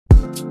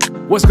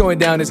What's going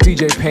down? It's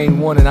DJ Payne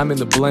 1 and I'm in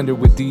the blender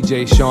with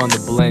DJ Shawne, the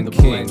Blend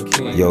King.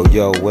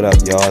 Yo, what up,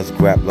 y'all? It's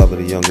Rap Lover,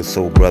 the youngest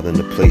soul brother in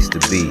the place to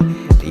be.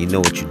 And you know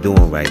what you're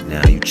doing right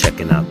now. You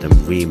checking out them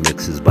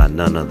remixes by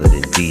none other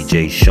than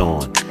DJ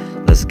Shawne.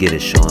 Let's get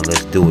it, Shawne.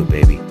 Let's do it,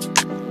 baby.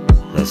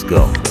 Let's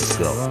go.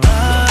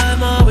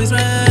 I'm always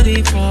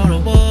ready for a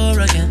war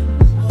again.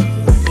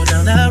 Go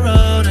down that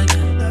road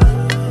again.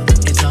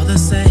 It's all the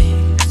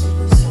same.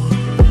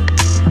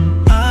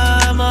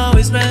 I'm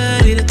always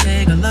ready to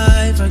take a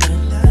life again.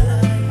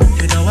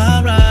 You know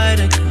I'll ride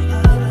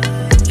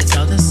again. It's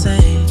all the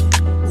same.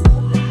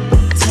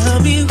 Tell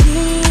me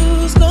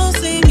who's gonna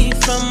save me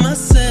from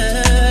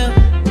myself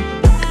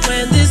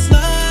when this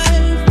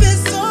life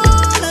is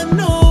all I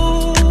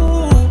know.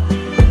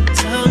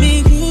 Tell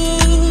me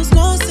who's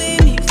gonna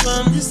save me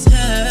from this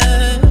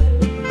hell.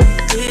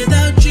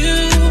 Without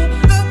you,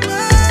 I'm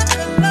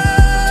alone.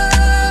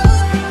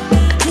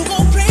 Who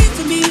gon' pray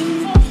for me?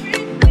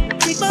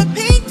 Take my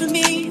pain for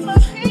me.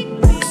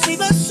 Save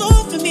my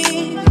soul for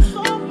me.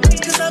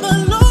 'Cause I'm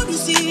alone, you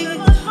see.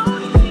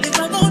 If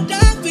I'm gon'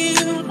 die for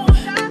you,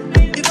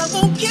 if I'm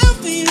gon' kill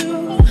for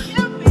you,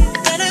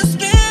 then I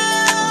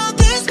spill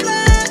this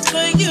blood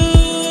for you.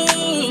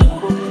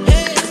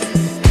 Hey.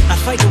 I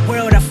fight the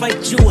world, I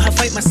fight you, I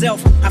fight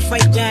myself, I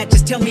fight God,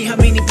 just tell me how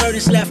many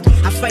burdens left.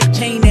 I fight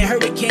pain and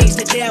hurricanes,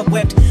 the day I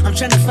wept. I'm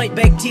trying to fight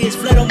back tears,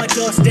 flood on my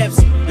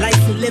doorsteps. Life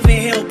we live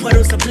in hell,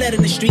 puddles of blood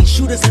in the street.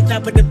 Shooters on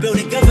top of the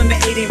building,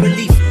 government aid ain't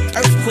relief.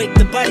 Earthquake,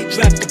 the body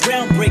drop, the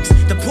ground breaks.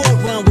 The poor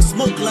run with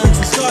smoke lungs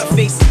and scarred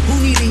face. Who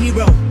need a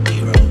hero?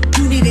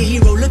 You need a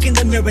hero, look in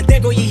the mirror, there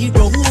go your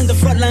hero. Who on the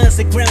front lines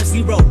at ground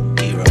zero?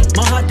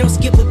 My heart don't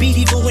skip a beat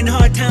even when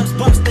hard times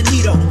bumps the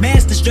needle.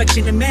 Mass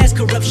destruction and mass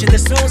corruption, the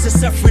souls of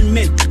suffering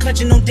men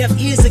clutching on deaf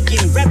ears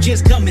again.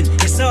 Rapture's coming,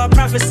 it's all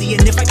prophecy.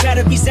 And if I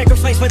gotta be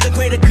sacrificed for the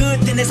greater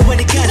good, then that's what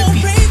it gotta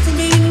be. Pray for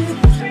me,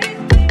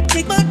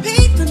 take my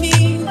pain for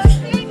me,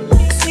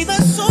 save my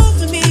soul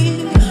for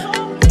me.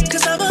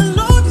 'Cause I'm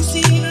alone, you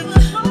see.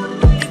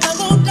 If I'm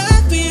gon'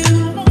 die for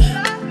you,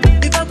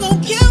 if I'm gon'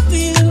 kill for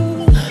you,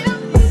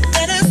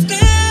 then I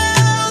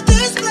spill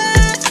this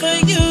blood for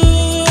you.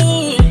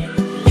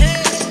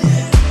 Hey,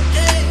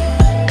 hey,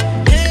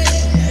 hey,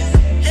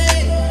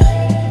 hey,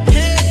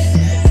 hey,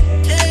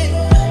 hey,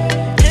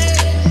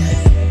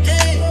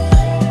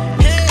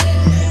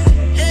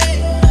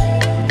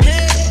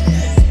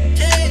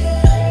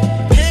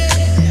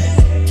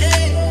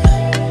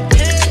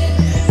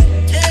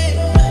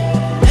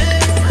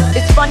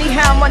 It's funny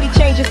how money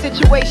changes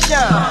situation.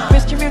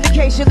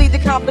 Miscommunication leads to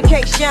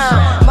complication.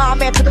 My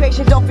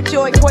emancipation don't fit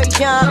your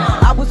equation.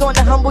 I was on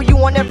the humble, you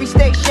on every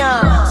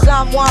station.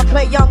 Someone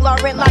play young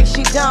Lauryn like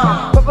she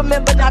done. But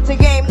remember not to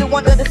game the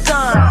under the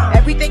sun.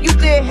 Everything you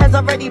did has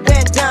already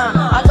been done.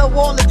 I know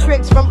all the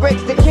tricks from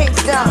bricks to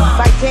Kingston.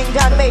 Fighting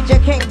done, major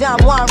kingdom,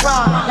 one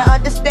run. Now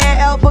understand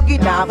El Boogie,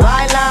 not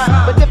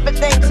violent. But different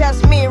things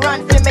test me,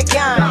 run to me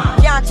gun.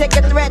 Can't take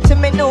a threat to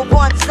me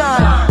newborn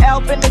son.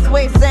 Help in this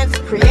way since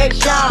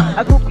creation.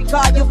 A groupie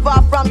call you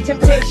far from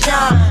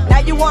temptation. Now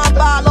you want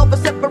ball over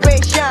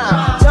separation.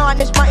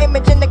 Tarnish my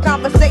image in the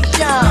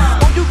conversation.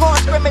 Who you gon'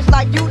 scrimmage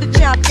like you the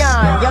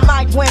champion? You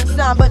might win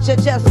some, but you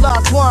just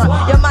lost one.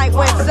 You might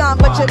win some,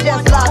 but you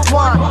just lost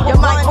one. You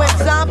might win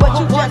some, but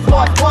you just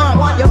lost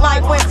one. You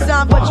might win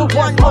some, but you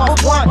won more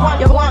one.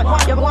 You won.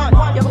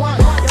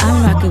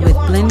 I'm rocking with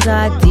Blend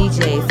God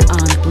DJs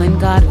on Blend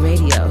God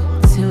Radio.